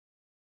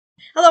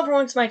Hello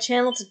everyone, to my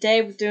channel.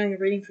 Today we're doing a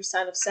reading for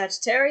sign of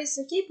Sagittarius,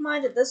 and keep in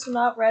mind that this will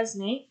not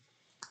resonate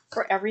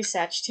for every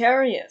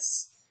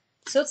Sagittarius.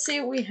 So let's see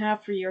what we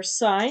have for your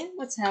sign.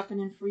 What's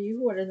happening for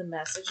you? What are the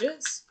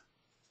messages?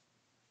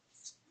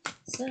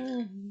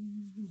 Sagittarius.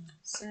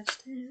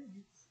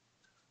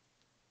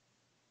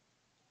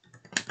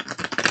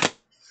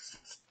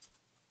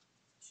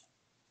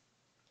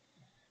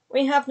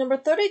 We have number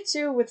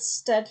 32 with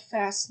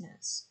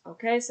steadfastness.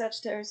 Okay,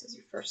 Sagittarius is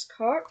your first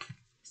card.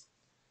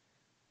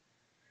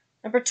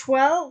 Number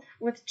 12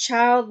 with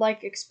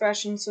childlike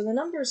expression. So the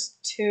numbers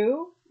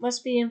 2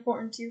 must be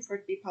important to you for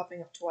it to be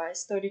popping up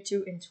twice.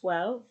 32 and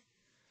 12.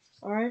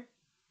 Alright.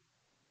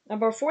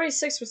 Number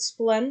 46 with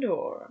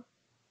splendor.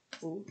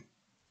 Ooh.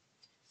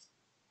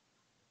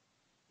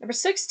 Number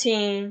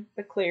 16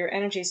 with clear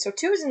energy. So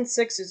 2s and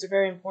 6s are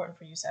very important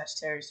for you,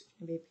 Sagittarius, which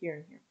can be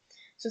appearing here.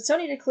 So it's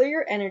telling you to clear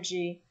your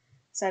energy,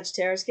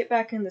 Sagittarius. Get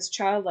back in this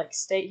childlike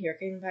state here.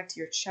 Getting back to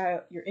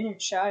your inner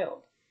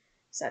child,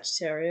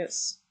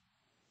 Sagittarius.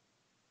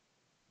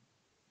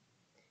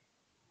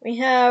 We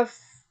have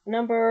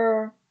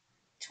number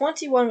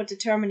 21 with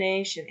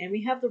determination, and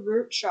we have the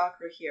root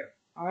chakra here,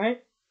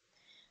 alright?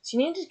 So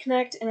you need to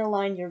connect and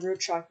align your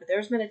root chakra.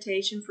 There's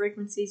meditation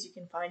frequencies you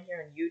can find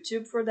here on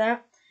YouTube for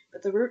that,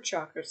 but the root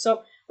chakra.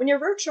 So when your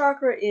root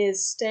chakra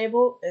is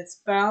stable, it's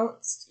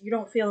balanced, you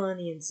don't feel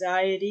any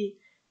anxiety,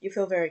 you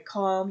feel very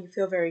calm, you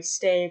feel very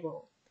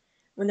stable.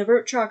 When the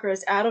root chakra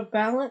is out of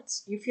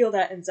balance, you feel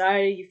that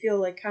anxiety, you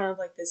feel like kind of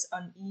like this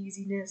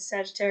uneasiness,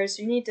 Sagittarius.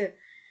 So you need to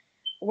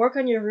work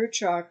on your root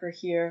chakra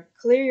here,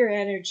 clear your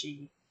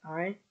energy,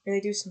 alright?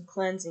 Really do some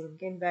cleansing,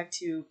 getting back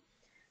to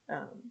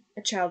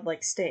a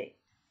childlike state,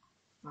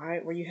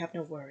 alright, where you have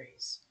no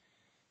worries.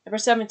 Number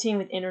 17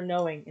 with inner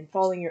knowing and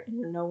following your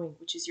inner knowing,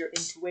 which is your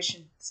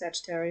intuition,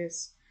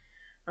 Sagittarius,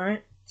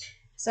 alright?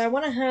 So I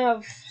want to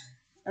have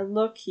a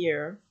look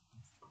here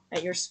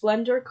at your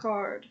splendor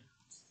card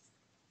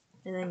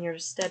and then your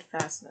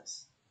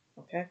steadfastness,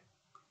 okay?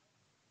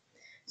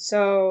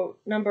 So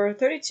number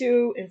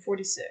 32 and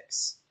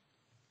 46.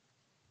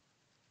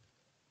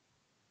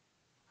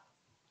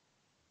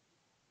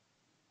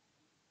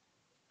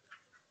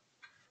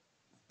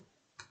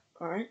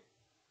 Alright.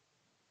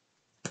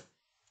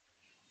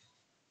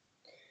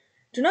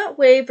 Do not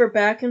waver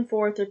back and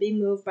forth or be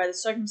moved by the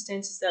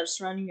circumstances that are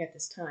surrounding you at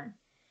this time.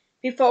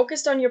 Be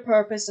focused on your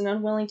purpose and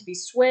unwilling to be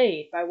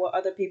swayed by what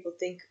other people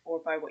think or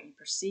by what you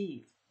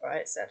perceive.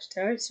 Alright,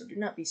 Sagittarius, so do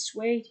not be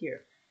swayed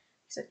here.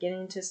 Except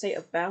getting into a state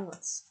of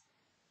balance,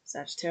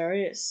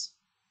 Sagittarius.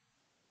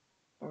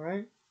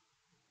 Alright?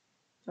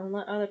 Don't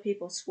let other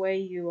people sway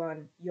you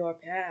on your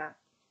path.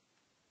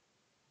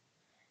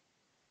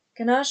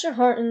 Ganesha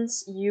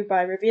heartens you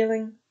by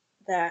revealing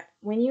that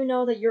when you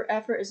know that your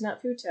effort is not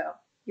futile,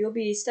 you'll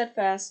be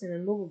steadfast and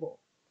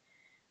immovable.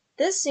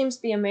 This seems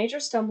to be a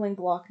major stumbling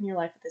block in your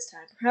life at this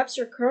time. Perhaps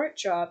your current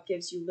job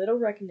gives you little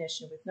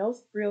recognition with no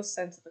real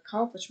sense of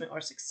accomplishment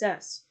or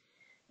success.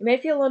 You may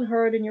feel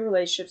unheard in your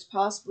relationships.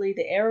 Possibly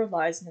the error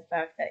lies in the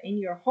fact that in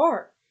your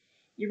heart,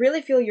 you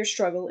really feel your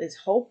struggle is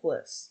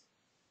hopeless.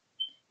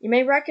 You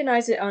may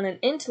recognize it on an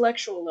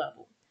intellectual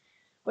level,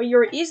 but you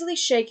are easily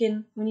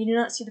shaken when you do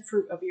not see the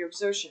fruit of your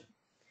exertion.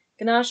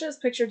 Ganesha is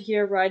pictured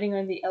here riding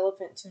on the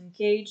elephant to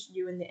engage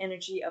you in the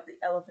energy of the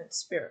elephant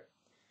spirit.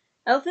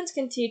 Elephants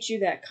can teach you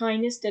that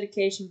kindness,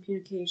 dedication,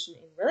 communication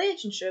in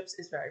relationships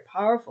is very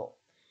powerful.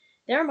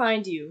 They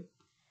remind you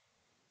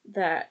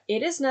that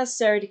it is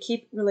necessary to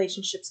keep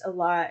relationships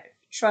alive,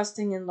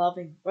 trusting and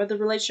loving, whether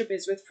the relationship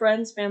is with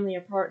friends, family,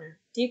 or partner,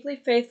 deeply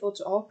faithful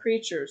to all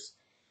creatures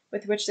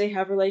with which they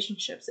have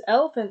relationships.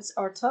 Elephants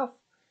are tough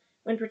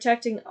when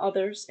protecting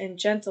others and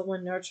gentle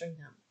when nurturing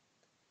them.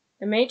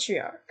 The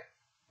matriarch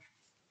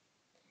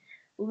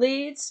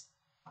leads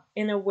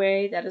in a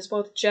way that is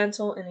both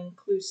gentle and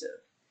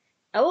inclusive.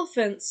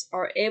 Elephants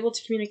are able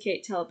to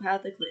communicate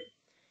telepathically.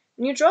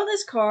 When you draw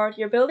this card,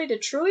 your ability to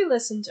truly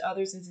listen to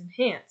others is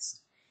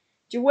enhanced.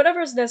 Do whatever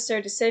is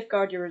necessary to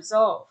safeguard your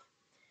resolve.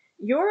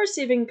 You're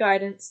receiving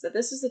guidance that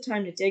this is the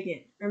time to dig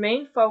in.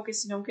 Remain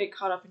focused and don't get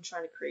caught up in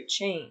trying to create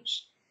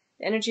change.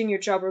 The energy in your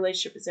job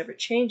relationship is ever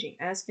changing.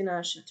 Ask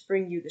Ganesha to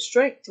bring you the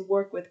strength to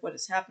work with what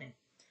is happening.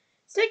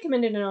 Stay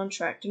committed and on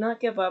track. Do not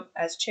give up,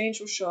 as change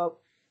will show up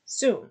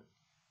soon.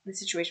 The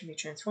situation will be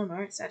transformed.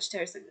 Alright,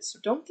 Sagittarius like this. So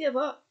don't give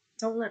up.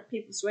 Don't let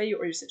people sway you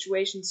or your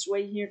situation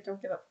sway you here.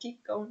 Don't give up.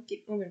 Keep going.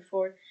 Keep moving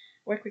forward.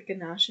 Work with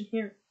Ganesha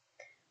here.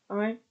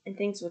 Alright? And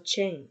things will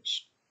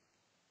change.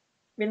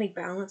 Really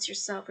balance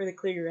yourself. Really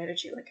clear your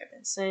energy like I've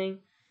been saying.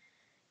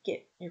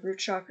 Get your root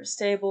chakra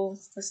stable.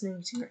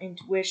 Listening to your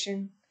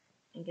intuition.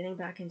 And getting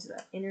back into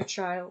that inner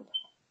child.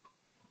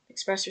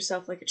 Express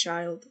yourself like a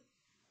child.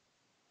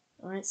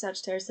 Alright,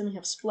 Sagittarius. Then we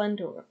have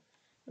Splendor.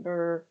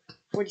 Number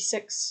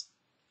 46.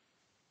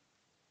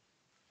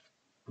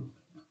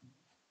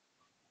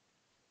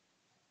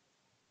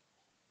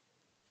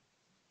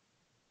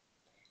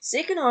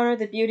 Seek and honor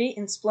the beauty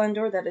and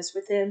splendor that is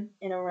within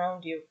and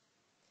around you.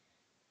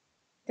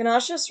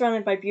 Ganesha is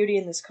surrounded by beauty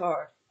in this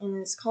card,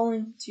 and is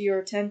calling to your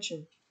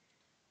attention.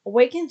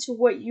 Awaken to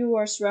what you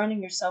are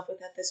surrounding yourself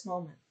with at this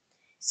moment.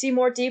 See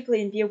more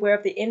deeply and be aware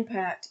of the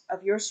impact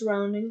of your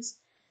surroundings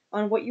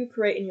on what you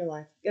create in your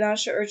life.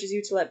 Ganesha urges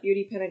you to let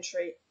beauty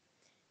penetrate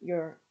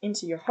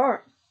into your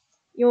heart.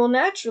 You will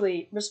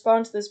naturally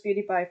respond to this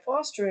beauty by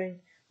fostering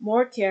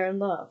more care and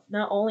love,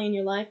 not only in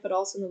your life but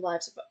also in the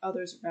lives of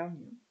others around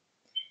you.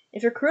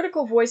 If your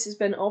critical voice has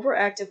been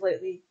overactive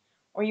lately,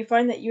 or you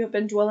find that you have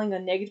been dwelling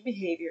on negative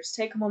behaviors,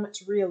 take a moment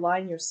to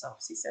realign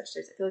yourself. See,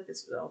 Sagittarius, I feel like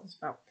this is all this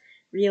about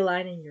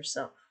realigning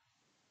yourself.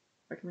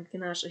 Recommend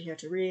Ganesha here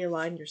to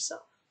realign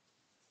yourself.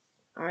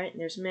 Alright, and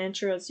there's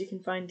mantras you can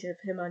find of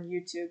him on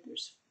YouTube.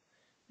 There's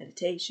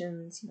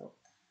meditations,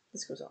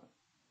 this goes on.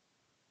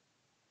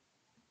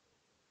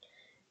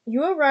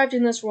 You arrived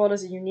in this world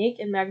as a unique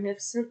and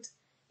magnificent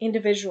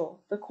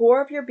individual. The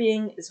core of your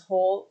being is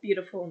whole,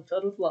 beautiful, and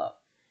filled with love.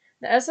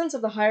 The essence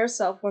of the higher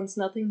self wants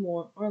nothing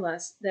more or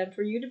less than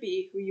for you to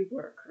be who you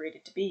were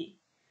created to be.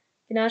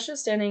 Ganesha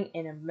is standing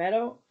in a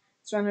meadow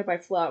surrounded by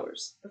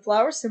flowers. The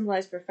flowers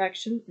symbolize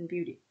perfection and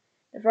beauty.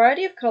 The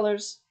variety of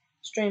colors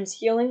streams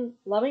healing,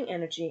 loving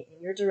energy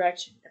in your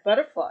direction. The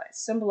butterflies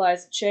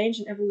symbolize the change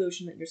and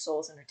evolution that your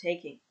soul is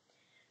undertaking.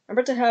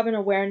 Remember to have an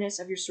awareness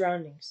of your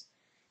surroundings.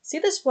 See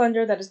the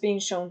splendor that is being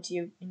shown to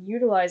you and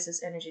utilize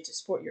this energy to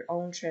support your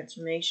own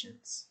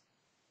transformations.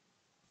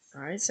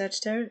 Alright,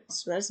 Sagittarius,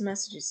 so that's the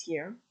messages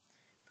here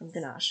from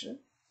Ganesha.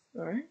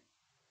 Alright?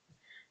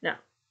 Now,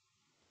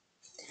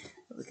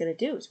 what we're going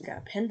to do is we got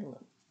a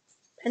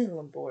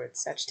pendulum board,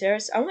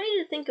 Sagittarius. I want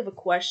you to think of a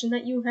question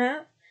that you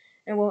have,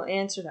 and we'll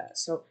answer that.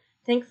 So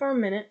think for a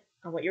minute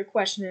on what your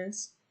question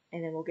is,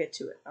 and then we'll get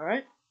to it,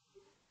 alright?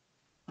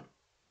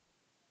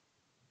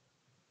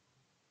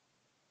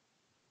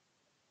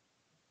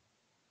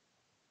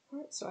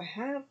 Alright, so I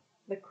have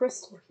the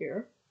crystal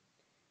here.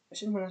 I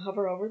just want to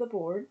hover over the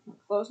board, I'll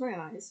close my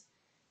eyes,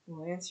 and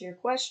we'll answer your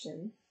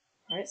question.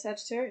 Alright,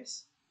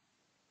 Sagittarius.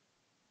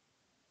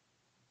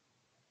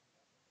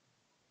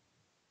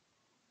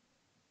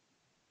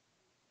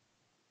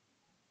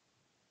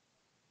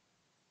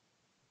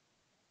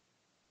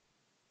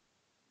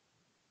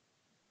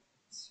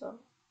 So,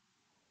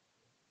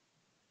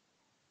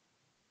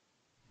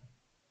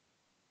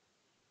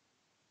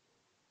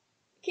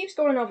 it keeps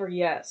going over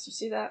yes. You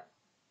see that?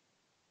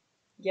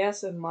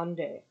 Yes and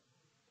Monday.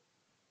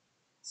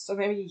 So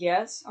maybe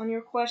yes on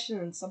your question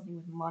and something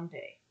with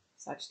Monday,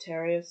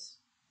 Sagittarius.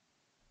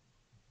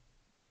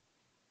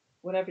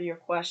 Whatever your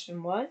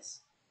question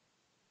was.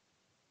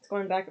 It's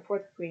going back and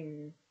forth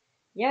between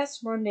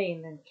yes, Monday,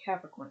 and then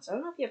Capricorn. So I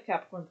don't know if you have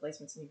Capricorn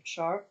placements in your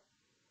chart.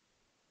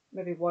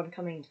 Maybe one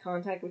coming into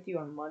contact with you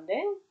on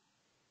Monday.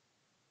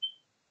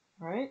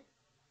 Alright?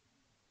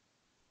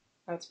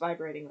 Now it's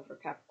vibrating over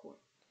Capricorn.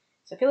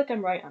 So I feel like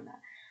I'm right on that.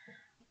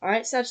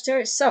 Alright,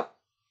 Sagittarius. So,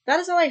 that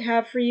is all I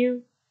have for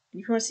you. If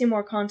you want to see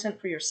more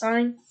content for your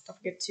sign, don't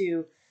forget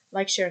to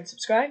like, share, and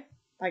subscribe.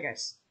 Bye,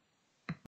 guys.